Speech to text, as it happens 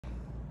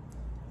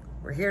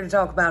We're here to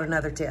talk about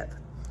another tip.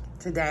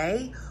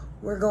 Today,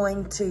 we're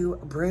going to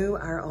brew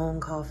our own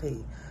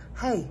coffee.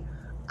 Hey,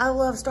 I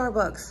love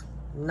Starbucks.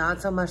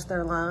 Not so much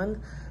their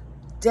line.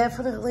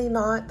 Definitely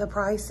not the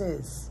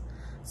prices.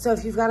 So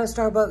if you've got a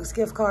Starbucks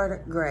gift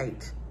card,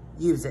 great,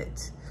 use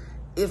it.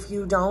 If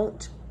you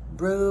don't,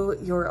 brew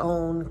your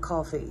own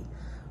coffee.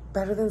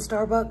 Better than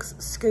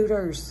Starbucks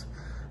scooters.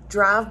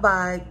 Drive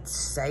by,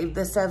 save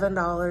the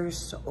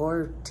 $7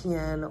 or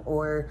 $10,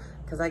 or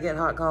because I get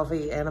hot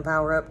coffee and a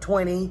power up,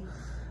 $20.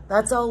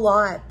 That's a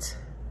lot.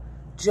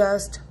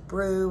 Just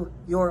brew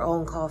your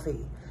own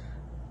coffee.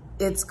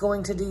 It's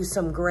going to do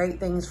some great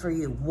things for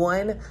you.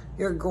 One,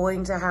 you're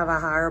going to have a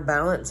higher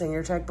balance in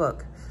your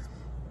checkbook.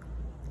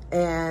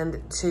 And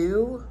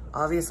two,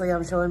 obviously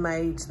I'm showing my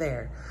age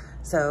there.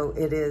 So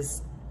it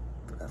is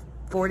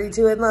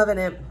 42 and loving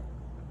it.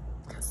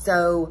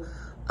 So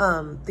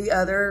the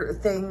other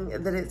thing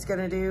that it's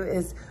gonna do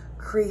is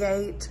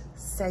create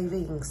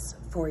savings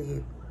for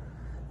you.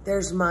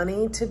 There's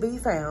money to be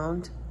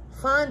found.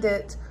 Find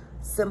it.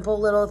 Simple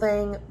little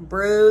thing,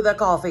 brew the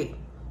coffee.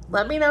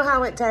 Let me know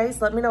how it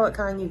tastes. Let me know what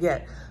kind you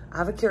get. I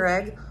have a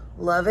Keurig,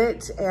 love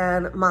it.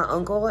 And my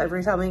uncle,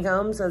 every time he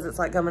comes, says it's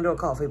like coming to a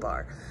coffee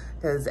bar.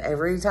 Because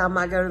every time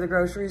I go to the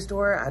grocery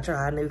store, I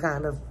try a new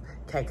kind of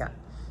K-Cup.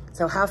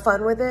 So have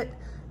fun with it.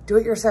 Do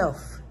it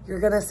yourself. You're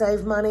gonna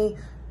save money,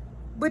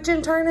 which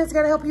in turn is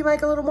gonna help you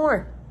make a little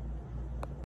more.